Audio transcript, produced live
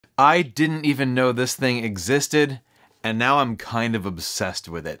I didn't even know this thing existed, and now I'm kind of obsessed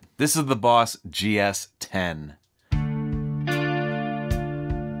with it. This is the Boss GS-10.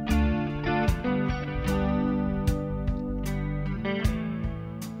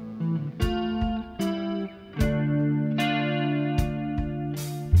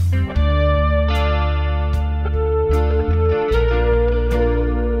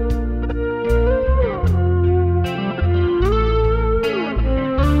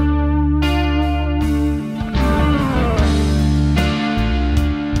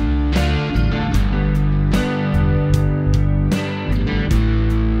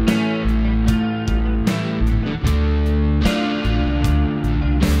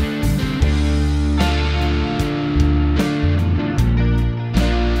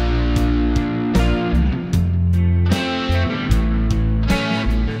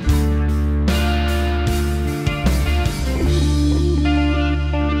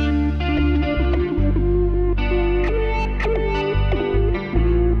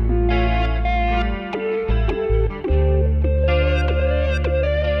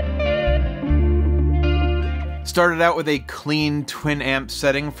 Started out with a clean twin amp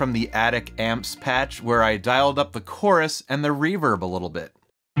setting from the Attic Amps patch where I dialed up the chorus and the reverb a little bit.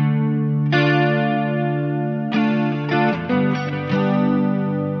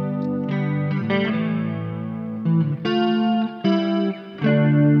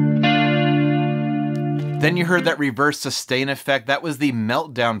 Then you heard that reverse sustain effect. That was the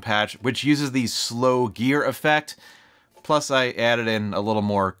Meltdown patch, which uses the slow gear effect. Plus I added in a little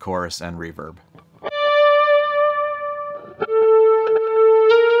more chorus and reverb.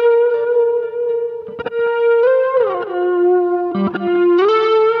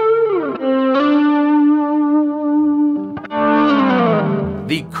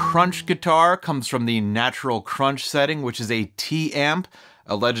 The crunch guitar comes from the Natural Crunch setting, which is a T-amp,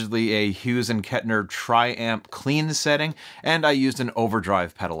 allegedly a Hughes and Kettner tri-amp clean setting, and I used an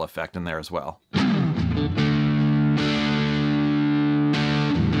overdrive pedal effect in there as well.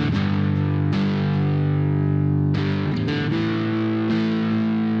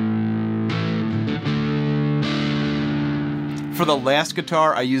 For the last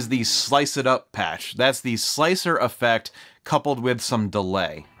guitar, I used the Slice It Up patch. That's the slicer effect coupled with some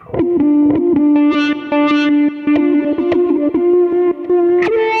delay.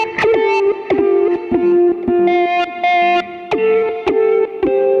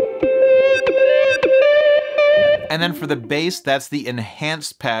 And then for the bass, that's the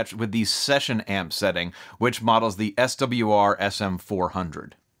enhanced patch with the session amp setting, which models the SWR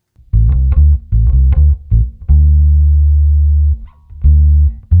SM400.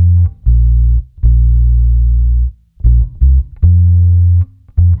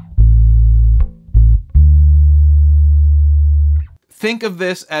 Think of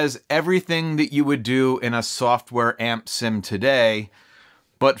this as everything that you would do in a software amp sim today,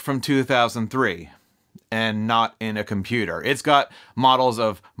 but from 2003, and not in a computer. It's got models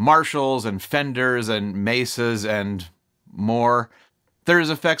of Marshalls and Fenders and Mesas and more.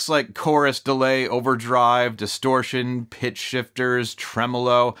 There's effects like chorus, delay, overdrive, distortion, pitch shifters,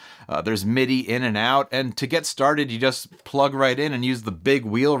 tremolo. There's MIDI in and out. And to get started, you just plug right in and use the big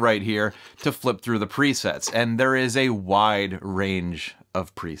wheel right here to flip through the presets. And there is a wide range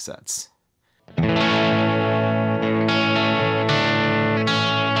of presets.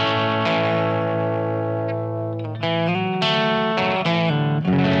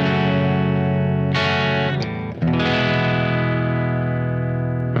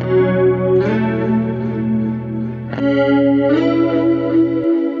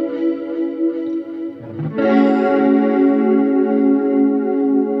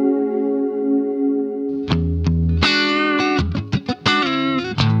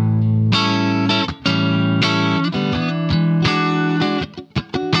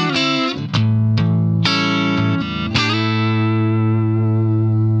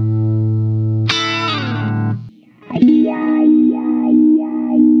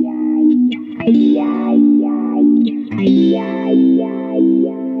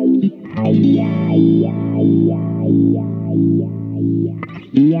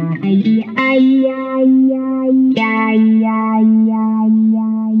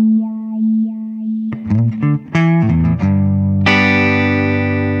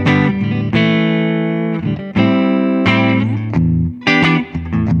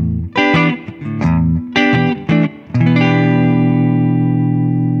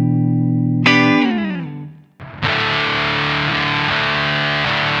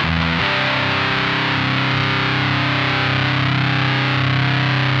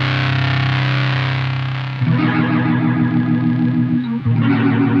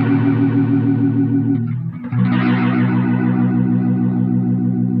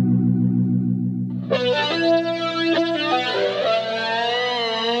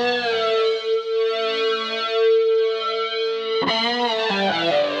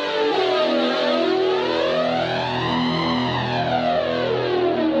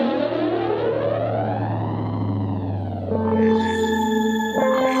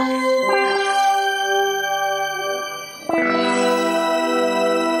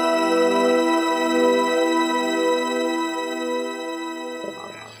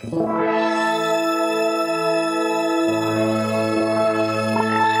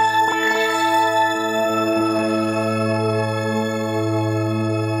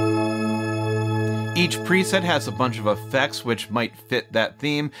 Each preset has a bunch of effects which might fit that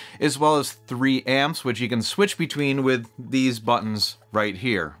theme, as well as 3 amps which you can switch between with these buttons right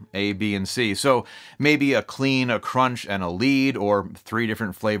here, A, B, and C. So maybe a clean, a crunch, and a lead, or 3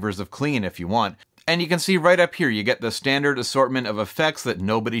 different flavors of clean if you want. And you can see right up here, you get the standard assortment of effects that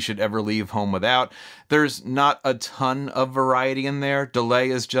nobody should ever leave home without. There's not a ton of variety in there.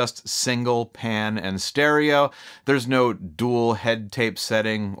 Delay is just single, pan, and stereo. There's no dual head tape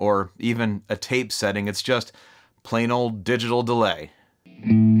setting or even a tape setting. It's just plain old digital delay.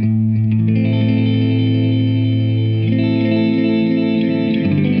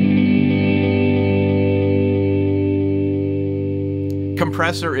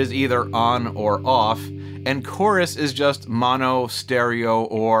 Compressor is either on or off, and chorus is just mono, stereo,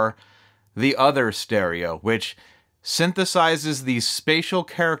 or the other stereo, which synthesizes the spatial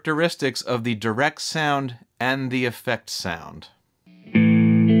characteristics of the direct sound and the effect sound.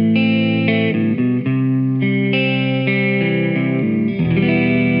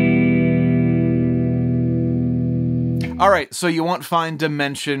 Alright, so you won't find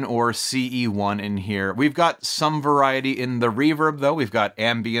Dimension or CE1 in here. We've got some variety in the reverb though. We've got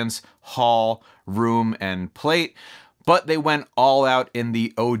ambience, hall, room, and plate, but they went all out in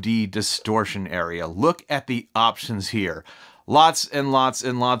the OD distortion area. Look at the options here. Lots and lots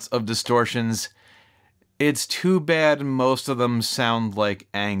and lots of distortions. It's too bad most of them sound like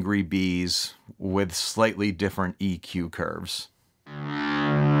angry bees with slightly different EQ curves.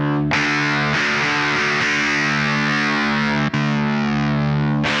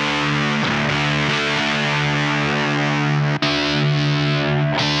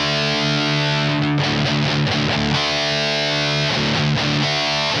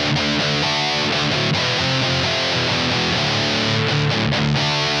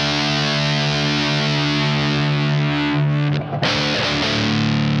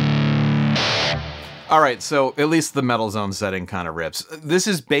 Alright, so at least the Metal Zone setting kind of rips. This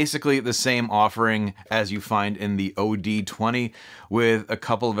is basically the same offering as you find in the OD20, with a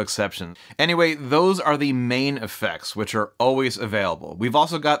couple of exceptions. Anyway, those are the main effects, which are always available. We've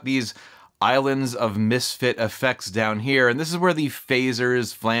also got these islands of misfit effects down here, and this is where the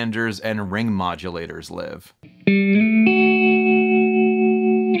phasers, flangers, and ring modulators live.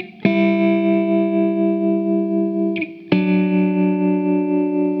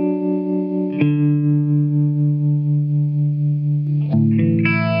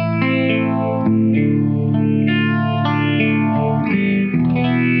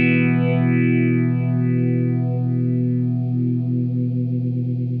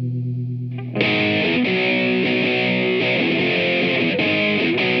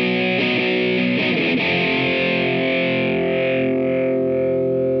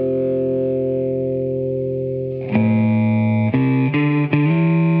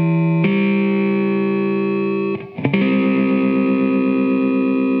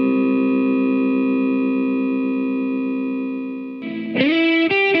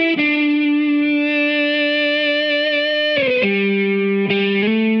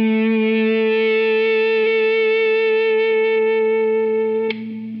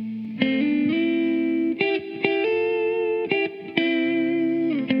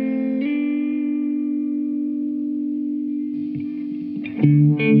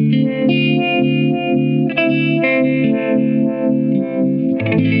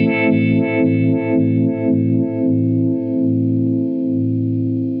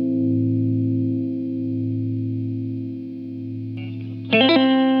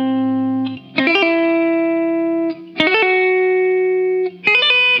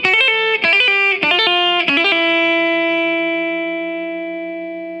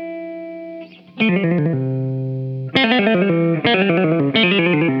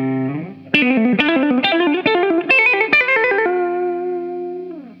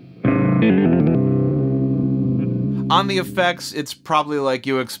 On the effects, it's probably like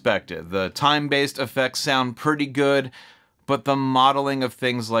you expected. The time-based effects sound pretty good, but the modeling of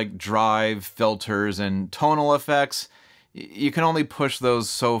things like drive, filters, and tonal effects, you can only push those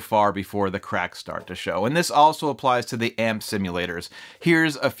so far before the cracks start to show. And this also applies to the amp simulators.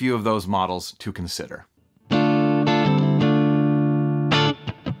 Here's a few of those models to consider.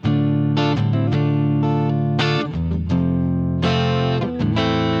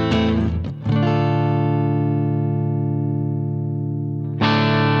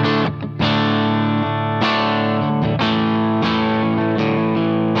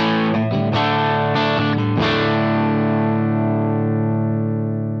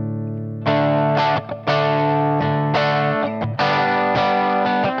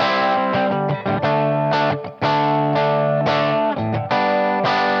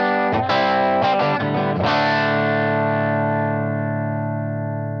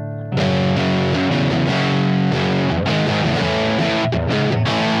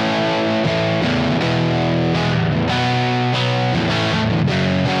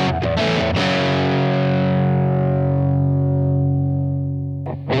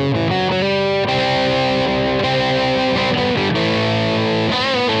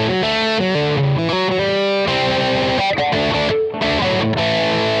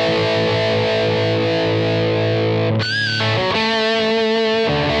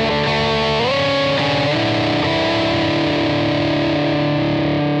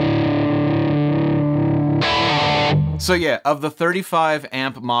 So yeah, of the 35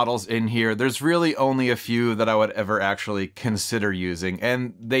 amp models in here, there's really only a few that I would ever actually consider using,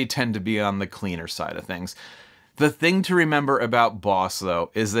 and they tend to be on the cleaner side of things. The thing to remember about Boss, though,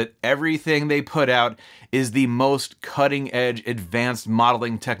 is that everything they put out is the most cutting-edge, advanced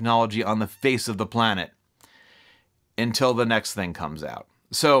modeling technology on the face of the planet. Until the next thing comes out.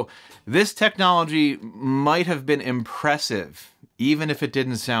 So this technology might have been impressive, even if it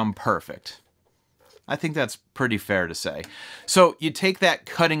didn't sound perfect. I think that's pretty fair to say. So you take that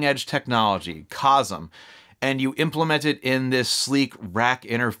cutting-edge technology, COSM, and you implement it in this sleek rack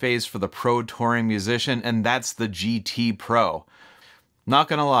interface for the pro touring musician, and that's the GT Pro. Not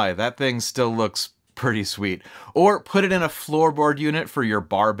gonna lie, that thing still looks pretty sweet. Or put it in a floorboard unit for your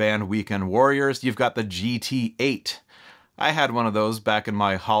bar band weekend warriors. You've got the GT8. I had one of those back in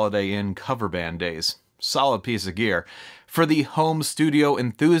my Holiday Inn cover band days. Solid piece of gear. For the home studio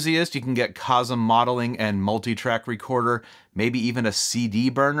enthusiast, you can get COSM modeling and multi-track recorder, maybe even a CD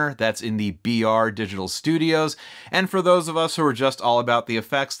burner. That's in the BR Digital Studios. And for those of us who are just all about the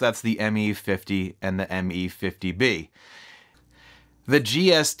effects, that's the ME50 and the ME50B. The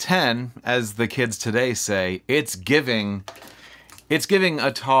GS-10, as the kids today say, it's giving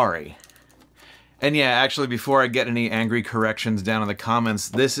Atari. And yeah, actually, before I get any angry corrections down in the comments,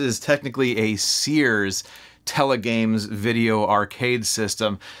 this is technically a Sears Telegames video arcade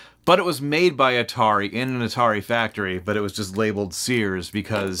system, but it was made by Atari in an Atari factory, but it was just labeled Sears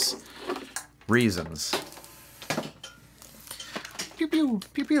because reasons. Pew pew,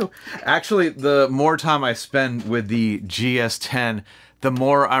 pew pew. Actually, the more time I spend with the GS-10, the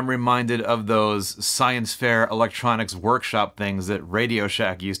more I'm reminded of those science fair electronics workshop things that Radio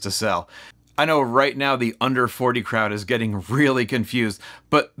Shack used to sell. I know right now the under 40 crowd is getting really confused,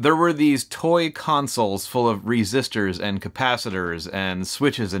 but there were these toy consoles full of resistors and capacitors and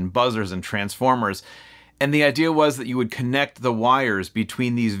switches and buzzers and transformers, and the idea was that you would connect the wires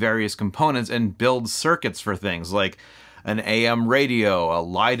between these various components and build circuits for things like an AM radio, a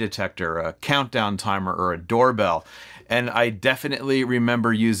lie detector, a countdown timer, or a doorbell. And I definitely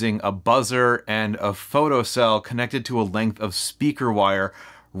remember using a buzzer and a photocell connected to a length of speaker wire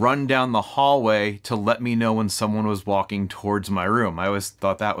run down the hallway to let me know when someone was walking towards my room. I always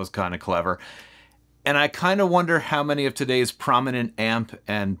thought that was kind of clever. And I kind of wonder how many of today's prominent amp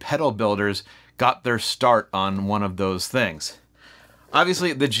and pedal builders got their start on one of those things.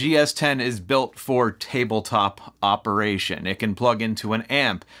 Obviously, the GS-10 is built for tabletop operation. It can plug into an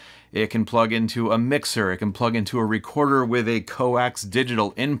amp, it can plug into a mixer, it can plug into a recorder with a coax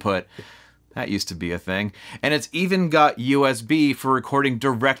digital input. That used to be a thing. And it's even got USB for recording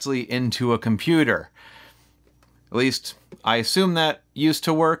directly into a computer. At least, I assume that used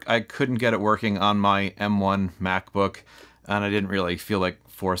to work. I couldn't get it working on my M1 MacBook, and I didn't really feel like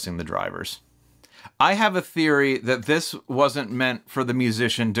forcing the drivers. I have a theory that this wasn't meant for the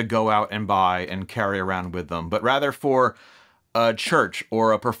musician to go out and buy and carry around with them, but rather for a church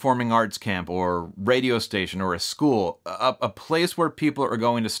or a performing arts camp or radio station or a school, a place where people are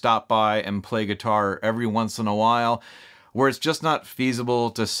going to stop by and play guitar every once in a while, where it's just not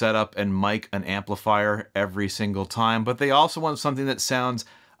feasible to set up and mic an amplifier every single time, but they also want something that sounds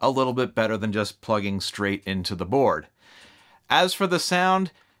a little bit better than just plugging straight into the board. As for the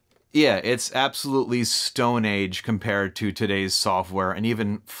sound, yeah, it's absolutely Stone Age compared to today's software and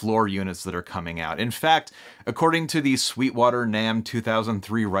even floor units that are coming out. In fact, according to the Sweetwater NAMM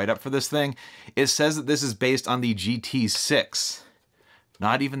 2003 write-up for this thing, it says that this is based on the GT6,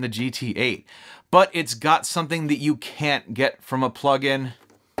 not even the GT8. But it's got something that you can't get from a plug-in: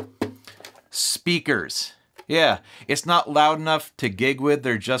 speakers. Yeah, it's not loud enough to gig with,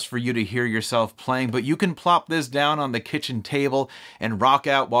 they're just for you to hear yourself playing, but you can plop this down on the kitchen table and rock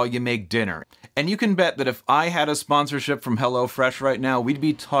out while you make dinner. And you can bet that if I had a sponsorship from HelloFresh right now, we'd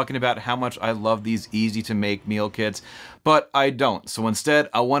be talking about how much I love these easy-to-make meal kits, but I don't. So instead,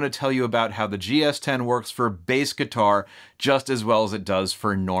 I want to tell you about how the GS-10 works for bass guitar just as well as it does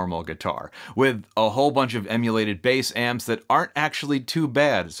for normal guitar, with a whole bunch of emulated bass amps that aren't actually too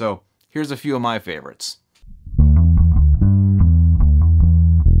bad. So here's a few of my favorites.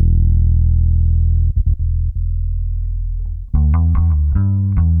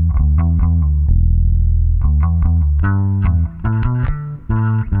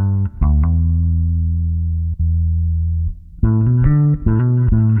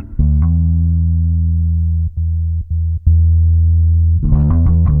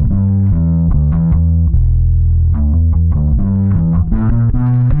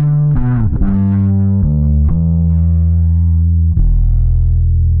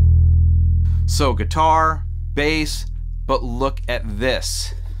 So guitar, bass, but look at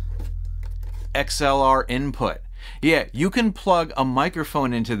this. XLR input. Yeah, you can plug a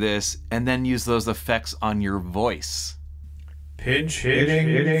microphone into this and then use those effects on your voice. Pinch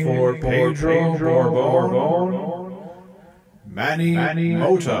hitting for Pedro Borbon, Manny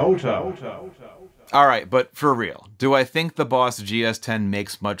Mota. Alright, but for real, do I think the Boss GS-10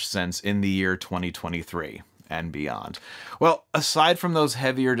 makes much sense in the year 2023 and beyond? Well, aside from those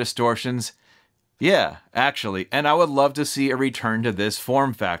heavier distortions, yeah, actually, and I would love to see a return to this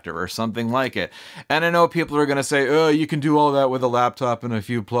form factor or something like it. And I know people are going to say, oh, you can do all that with a laptop and a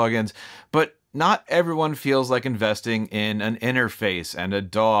few plugins, but not everyone feels like investing in an interface and a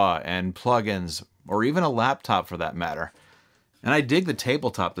DAW and plugins, or even a laptop for that matter. And I dig the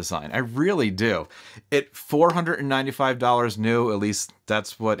tabletop design. I really do. It $495 new, at least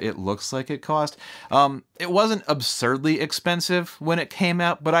that's what it looks like it cost. It wasn't absurdly expensive when it came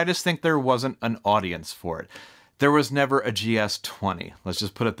out, but I just think there wasn't an audience for it. There was never a GS-20, let's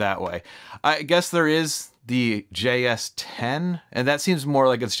just put it that way. I guess there is the GS-10, and that seems more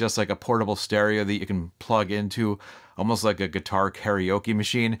like it's just like a portable stereo that you can plug into, almost like a guitar karaoke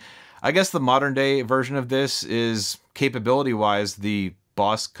machine. I guess the modern day version of this is, capability-wise, the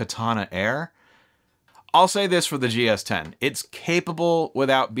Boss Katana Air. I'll say this for the GS-10. It's capable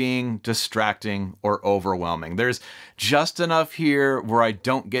without being distracting or overwhelming. There's just enough here where I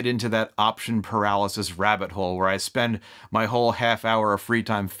don't get into that option paralysis rabbit hole where I spend my whole half hour of free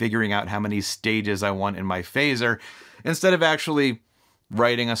time figuring out how many stages I want in my phaser, instead of actually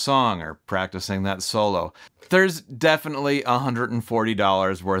writing a song or practicing that solo. There's definitely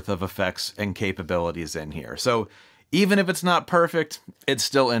 $140 worth of effects and capabilities in here. So even if it's not perfect, it's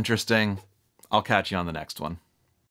still interesting. I'll catch you on the next one.